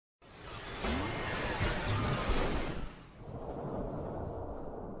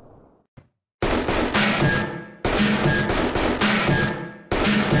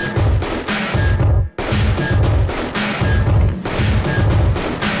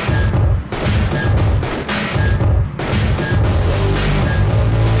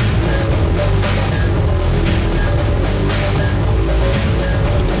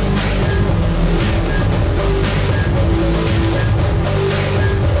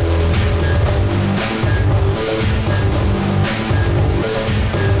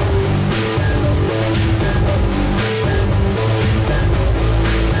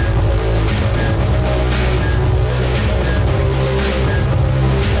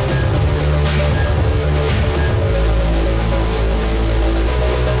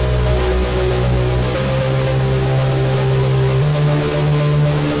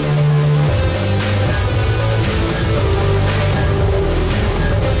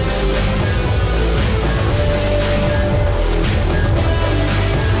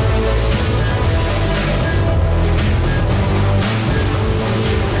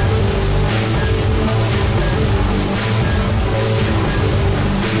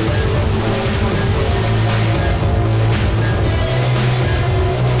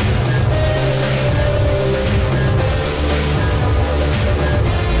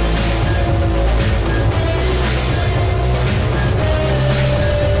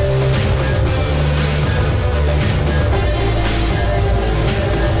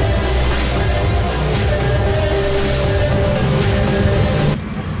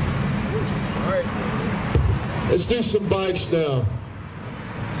some bikes now.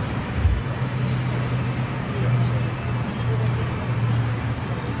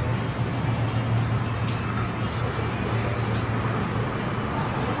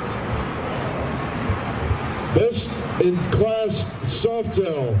 Best in class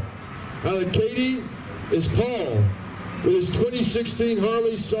Softail out of Katy is Paul with his 2016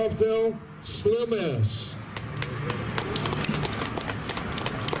 Harley Softail Slim S.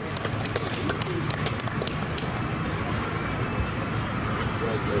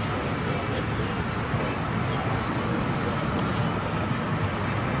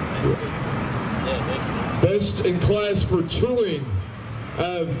 Best in class for touring out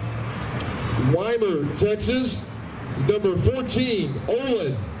of Weimar, Texas, number 14,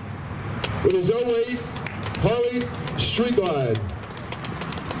 Olin, with his 08 Harley Street Glide.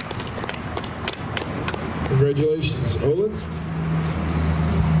 Congratulations, Olin.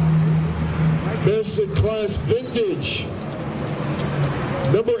 Best in class vintage,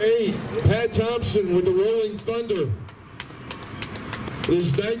 number 8, Pat Thompson with the Rolling Thunder.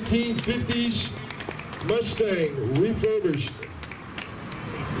 His 1950s Mustang refurbished.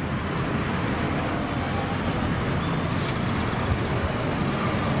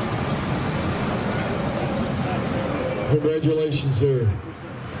 Congratulations, sir.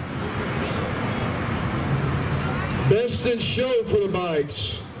 Best in show for the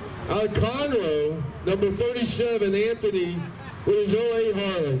bikes. Out of Conroe, number 37, Anthony, with his 08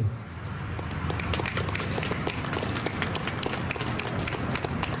 Harley.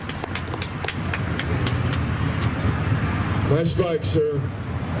 Nice bike, sir.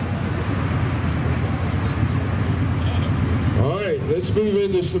 All right, let's move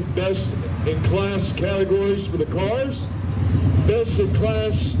into some best in class categories for the cars. Best in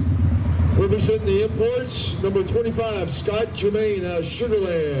class representing the imports, number 25, Scott Germain out of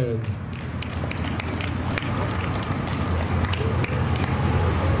Sugarland.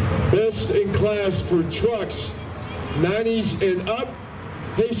 Best in class for trucks, 90s and up,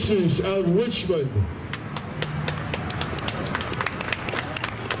 Jesus out of Richmond.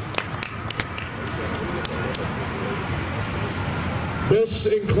 Best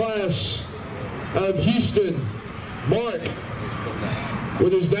in class out of Houston, Mark,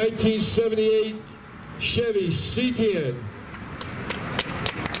 with his 1978 Chevy C10.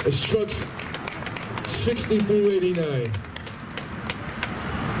 His truck's 60 through 89.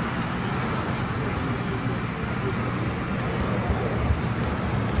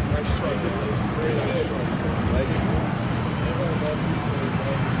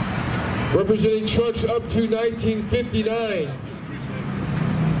 Representing trucks up to 1959.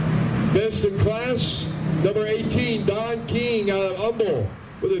 Best in class, number 18, Don King out of Humble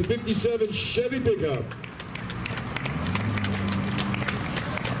with a 57 Chevy pickup.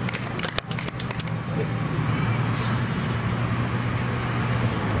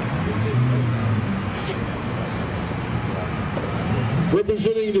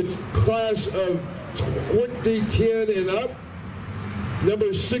 Representing the class of 2010 and up,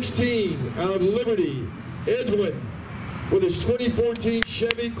 number 16 out of Liberty, Edwin, with his 2014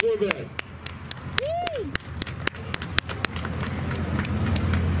 Chevy Corvette. Woo!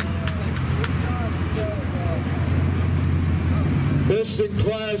 Best in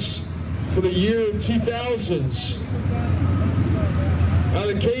class for the year 2000s. Out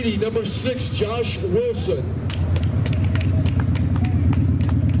of Katy, number 6, Josh Wilson.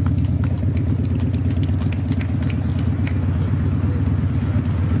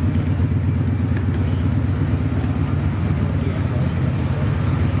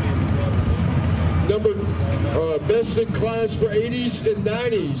 Best in class for 80s and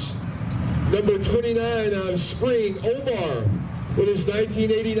 90s, number 29 out of Spring, Omar, with his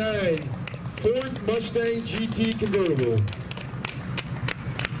 1989 Ford Mustang GT convertible.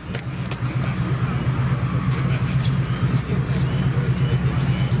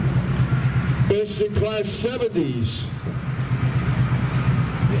 Best in class 70s,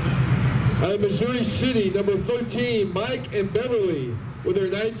 out of Missouri City, number 13, Mike and Beverly, with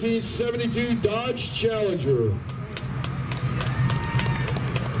their 1972 Dodge Challenger.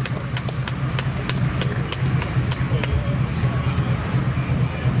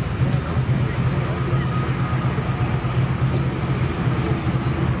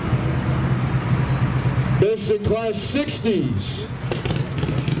 Best in class 60s.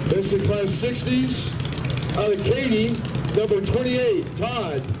 Best in class 60s out of Katy, number 28,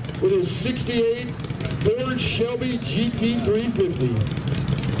 Todd, with his 68 Ford Shelby GT350.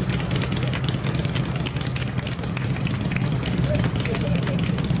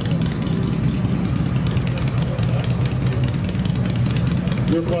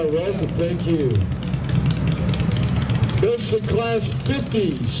 You're quite welcome, thank you. Best in class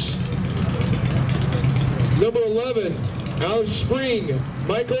 50s. Number 11, out of Spring,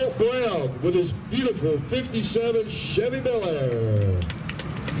 Michael Brown with his beautiful 57 Chevy Bel Air.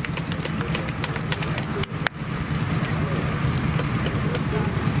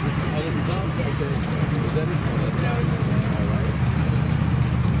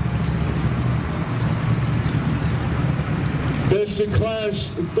 Best in class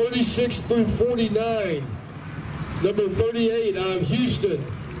 36 through 49. Number 38 out of Houston,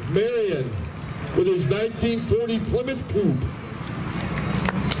 Marion, with his 1940 Plymouth Coupe.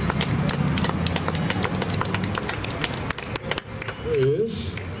 There he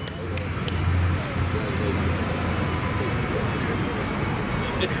is.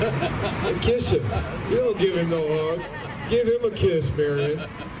 Kiss him. You don't give him no hug. Give him a kiss, Marion.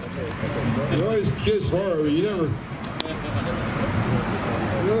 You always kiss Harvey. You never.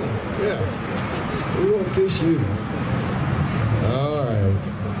 Yeah. We won't kiss you. All right.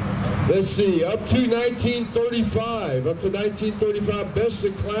 Let's see. Up to 1935. Up to 1935. Best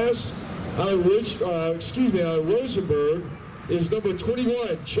in class out of Rosenberg is number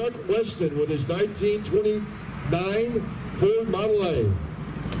 21, Chuck Weston, with his 1929 Ford Model A.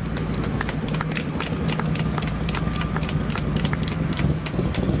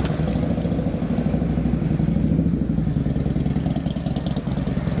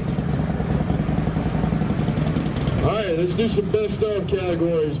 Let's do some best of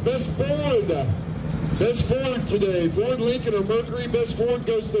categories. Best Ford. Best Ford today. Ford, Lincoln, or Mercury. Best Ford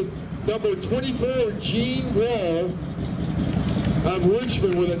goes to number 24, Gene Wall of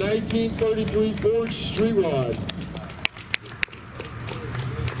Richmond with a 1933 Ford Street Rod.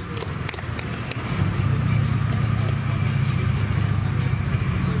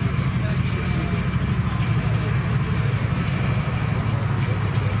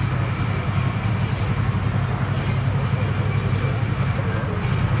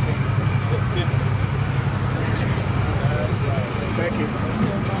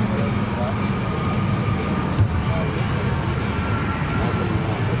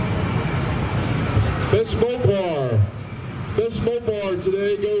 Best Mopar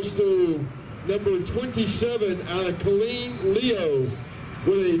today goes to number 27 out of Colleen Leo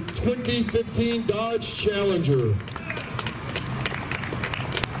with a 2015 Dodge Challenger.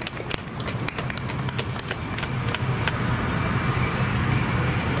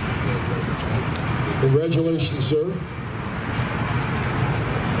 Congratulations, sir.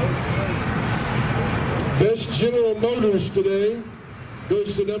 Best General Motors today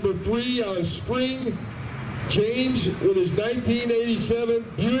goes to number 3 out of Spring, James with his 1987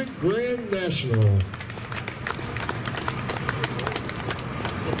 Buick Grand National.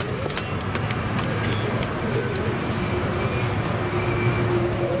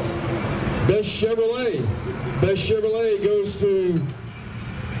 Best Chevrolet. Best Chevrolet goes to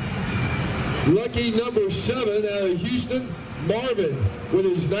lucky number 7 out of Houston, Marvin with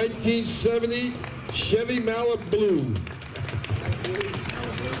his 1970 Chevy Malibu.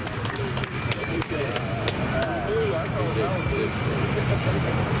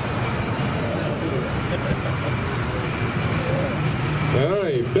 All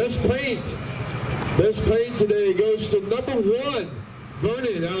right, best paint. Best paint today goes to number 1,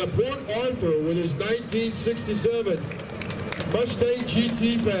 Vernon out of Port Arthur with his 1967 Mustang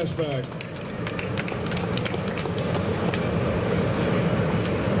GT Fastback.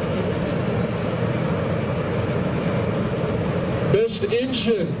 Best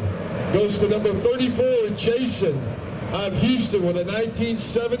engine goes to number 34, Jason out of Houston with a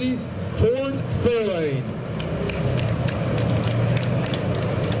 1970 Ford Fairlane.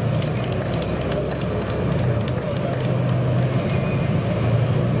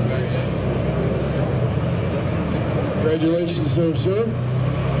 Congratulations, sir.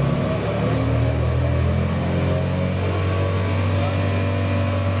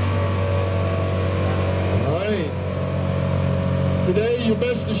 All right. Today, your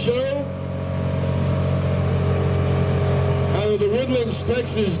best of show. Out of the Woodlands,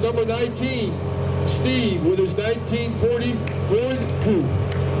 Texas, number 19, Steve with his 1940 Ford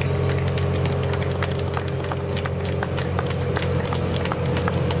Coupe.